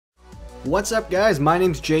What's up guys, my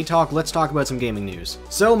name's JayTalk, let's talk about some gaming news.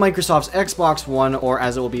 So Microsoft's Xbox One, or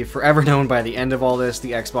as it will be forever known by the end of all this,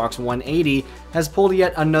 the Xbox 180, has pulled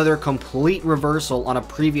yet another complete reversal on a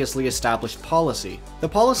previously established policy. The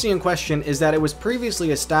policy in question is that it was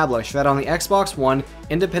previously established that on the Xbox One,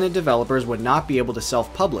 independent developers would not be able to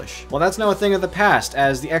self-publish. Well, that's now a thing of the past,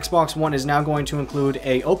 as the Xbox One is now going to include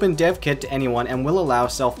an open dev kit to anyone and will allow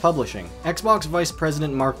self-publishing. Xbox Vice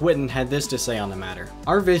President Mark Whitten had this to say on the matter.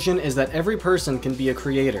 Our vision is that every person can be a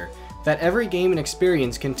creator, that every game and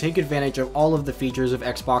experience can take advantage of all of the features of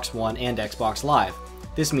Xbox One and Xbox Live.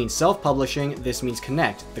 This means self-publishing, this means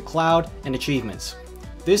Connect, the cloud, and achievements.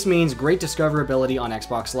 This means great discoverability on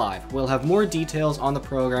Xbox Live. We'll have more details on the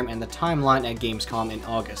program and the timeline at Gamescom in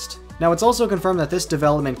August. Now, it's also confirmed that this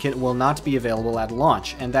development kit will not be available at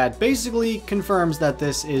launch, and that basically confirms that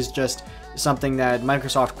this is just something that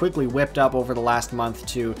Microsoft quickly whipped up over the last month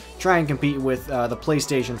to try and compete with the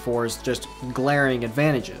PlayStation 4's just glaring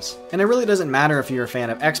advantages. And it really doesn't matter if you're a fan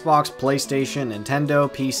of Xbox, PlayStation, Nintendo,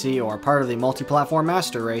 PC, or part of the multi-platform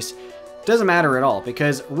master race. Doesn't matter at all,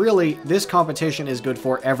 because really, this competition is good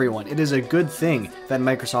for everyone. It is a good thing that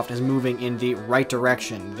Microsoft is moving in the right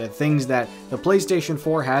direction. The things that the PlayStation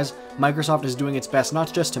 4 has, Microsoft is doing its best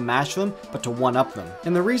not just to match them, but to one-up them.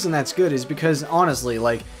 And the reason that's good is because, honestly,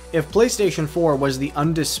 like, if PlayStation 4 was the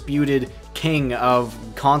undisputed king of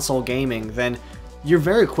console gaming, then you're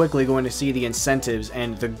very quickly going to see the incentives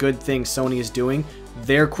and the good things Sony is doing.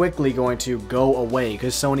 They're quickly going to go away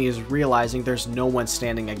because Sony is realizing there's no one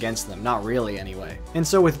standing against them, not really anyway. And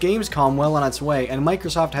so with Gamescom well on its way, and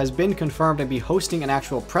Microsoft has been confirmed to be hosting an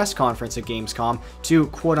actual press conference at Gamescom to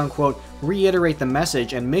quote-unquote reiterate the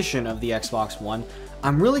message and mission of the Xbox One,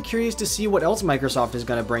 I'm really curious to see what else Microsoft is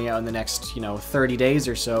going to bring out in the next, 30 days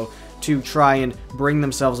or so to try and bring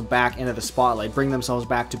themselves back into the spotlight, bring themselves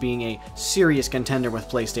back to being a serious contender with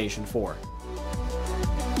PlayStation 4.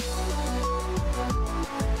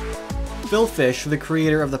 Phil Fish, the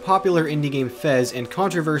creator of the popular indie game Fez and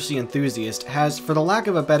controversy enthusiast, has, for the lack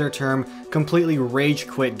of a better term, completely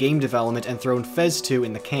rage-quit game development and thrown Fez 2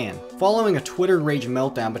 in the can. Following a Twitter rage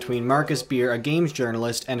meltdown between Marcus Beer, a games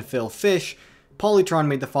journalist, and Phil Fish, Polytron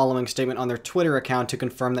made the following statement on their Twitter account to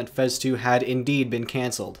confirm that Fez 2 had indeed been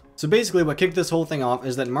cancelled. So basically what kicked this whole thing off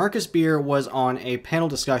is that Marcus Beer was on a panel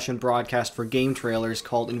discussion broadcast for game trailers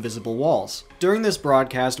called Invisible Walls. During this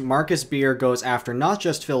broadcast, Marcus Beer goes after not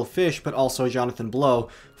just Phil Fish but also Jonathan Blow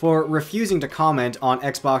for refusing to comment on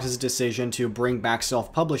Xbox's decision to bring back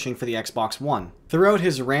self-publishing for the Xbox One. Throughout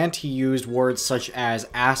his rant, he used words such as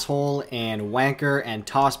asshole and wanker and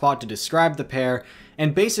tosspot to describe the pair,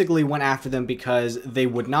 and basically went after them because they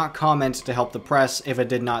would not comment to help the press if it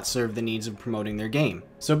did not serve the needs of promoting their game.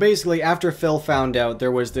 So basically, after Phil found out,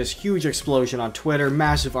 there was this huge explosion on Twitter,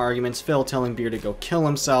 massive arguments, Phil telling Beer to go kill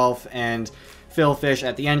himself, and Phil Fish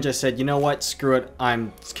at the end just said, you know what, screw it,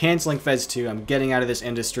 I'm canceling Fez 2, I'm getting out of this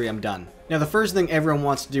industry, I'm done. Now the first thing everyone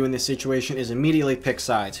wants to do in this situation is immediately pick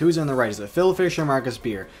sides. Who's in the right? Is it Phil Fish or Marcus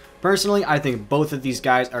Beer? Personally, I think both of these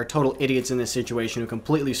guys are total idiots in this situation who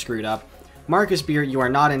completely screwed up. Marcus Beer, you are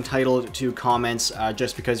not entitled to comments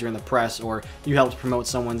just because you're in the press or you helped promote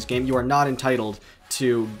someone's game. You are not entitled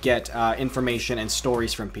to get information and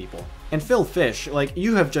stories from people. And Phil Fish, like,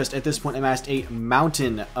 you have just at this point amassed a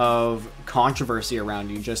mountain of controversy around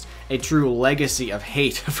you, just a true legacy of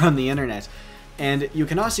hate from the internet. And you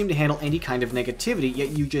cannot seem to handle any kind of negativity, yet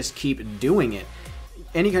you just keep doing it.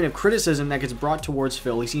 Any kind of criticism that gets brought towards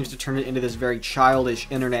Phil, he seems to turn it into this very childish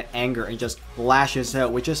internet anger and just lashes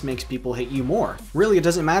out, which just makes people hate you more. Really, it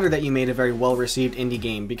doesn't matter that you made a very well-received indie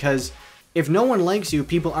game, because if no one likes you,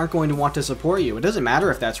 people aren't going to want to support you. It doesn't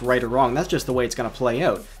matter if that's right or wrong, that's just the way it's going to play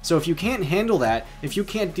out. So if you can't handle that, if you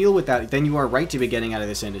can't deal with that, then you are right to be getting out of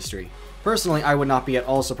this industry. Personally, I would not be at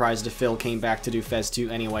all surprised if Phil came back to do Fez 2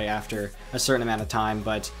 anyway after a certain amount of time,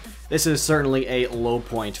 but this is certainly a low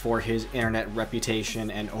point for his internet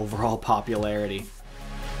reputation and overall popularity.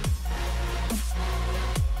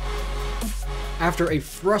 After a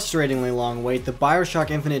frustratingly long wait, the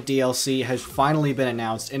Bioshock Infinite DLC has finally been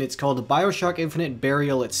announced, and it's called Bioshock Infinite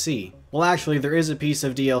Burial at Sea. Well, actually, there is a piece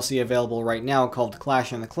of DLC available right now called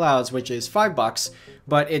Clash in the Clouds, which is $5,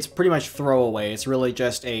 but it's pretty much throwaway. It's really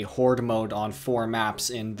just a horde mode on 4 maps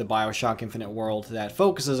in the Bioshock Infinite world that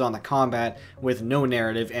focuses on the combat with no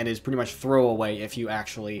narrative and is pretty much throwaway if you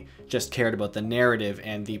actually just cared about the narrative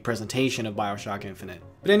and the presentation of Bioshock Infinite.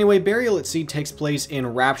 But anyway, Burial at Sea takes place in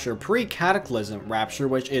Rapture, pre-Cataclysm Rapture,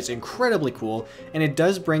 which is incredibly cool, and it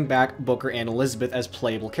does bring back Booker and Elizabeth as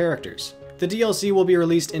playable characters. The DLC will be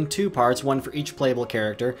released in 2 parts, one for each playable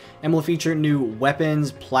character, and will feature new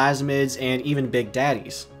weapons, plasmids, and even Big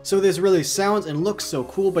Daddies. So this really sounds and looks so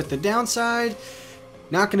cool, but the downside?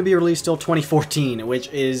 Not going to be released till 2014, which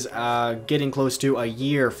is getting close to a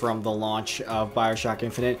year from the launch of Bioshock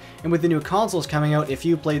Infinite. And with the new consoles coming out, if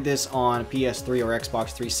you played this on PS3 or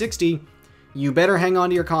Xbox 360, you better hang on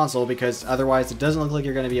to your console because otherwise it doesn't look like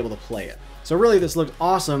you're going to be able to play it. So really this looked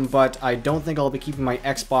awesome, but I don't think I'll be keeping my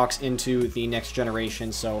Xbox into the next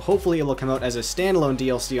generation, so hopefully it will come out as a standalone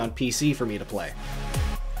DLC on PC for me to play.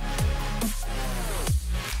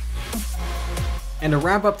 And to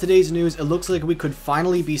wrap up today's news, it looks like we could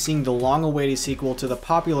finally be seeing the long-awaited sequel to the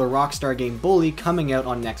popular Rockstar game Bully coming out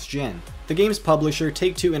on next gen. The game's publisher,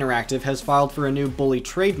 Take-Two Interactive, has filed for a new Bully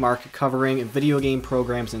trademark covering video game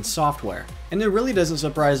programs and software. And it really doesn't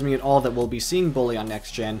surprise me at all that we'll be seeing Bully on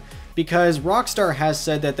next gen, because Rockstar has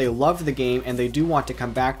said that they love the game and they do want to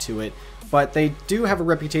come back to it, but they do have a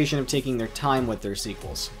reputation of taking their time with their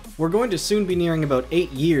sequels. We're going to soon be nearing about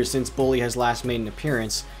 8 years since Bully has last made an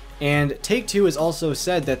appearance, and Take-Two has also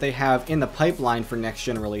said that they have in the pipeline for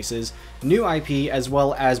next-gen releases new IP as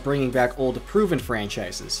well as bringing back old proven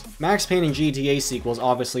franchises. Max Payne and GTA sequels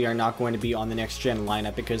obviously are not going to be on the next-gen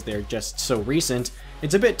lineup because they're just so recent.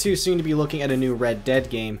 It's a bit too soon to be looking at a new Red Dead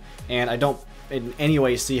game, and I don't in any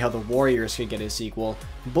way see how the Warriors could get a sequel.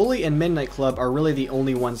 Bully and Midnight Club are really the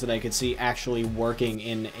only ones that I could see actually working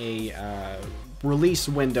in a release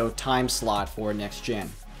window time slot for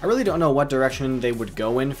next-gen. I really don't know what direction they would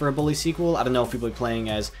go in for a Bully sequel. I don't know if we'll be playing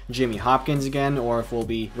as Jimmy Hopkins again, or if we'll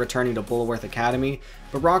be returning to Bulworth Academy,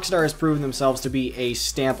 but Rockstar has proven themselves to be a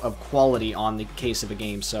stamp of quality on the case of a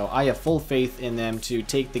game, so I have full faith in them to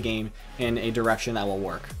take the game in a direction that will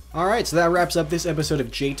work. Alright, so that wraps up this episode of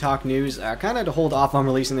JayTalk News. I kind of had to hold off on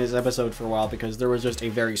releasing this episode for a while because there was just a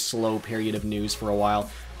very slow period of news for a while,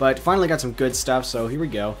 but finally got some good stuff, so here we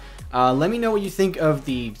go. Let me know what you think of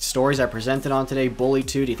the stories I presented on today. Bully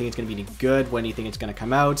 2, do you think it's going to be any good? When do you think it's going to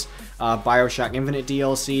come out? Bioshock Infinite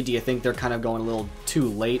DLC, do you think they're kind of going a little too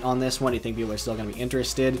late on this one? Do you think people are still going to be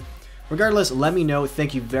interested? Regardless, let me know.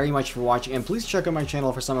 Thank you very much for watching, and please check out my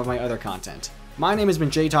channel for some of my other content. My name has been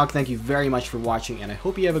JayTalk, thank you very much for watching, and I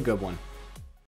hope you have a good one.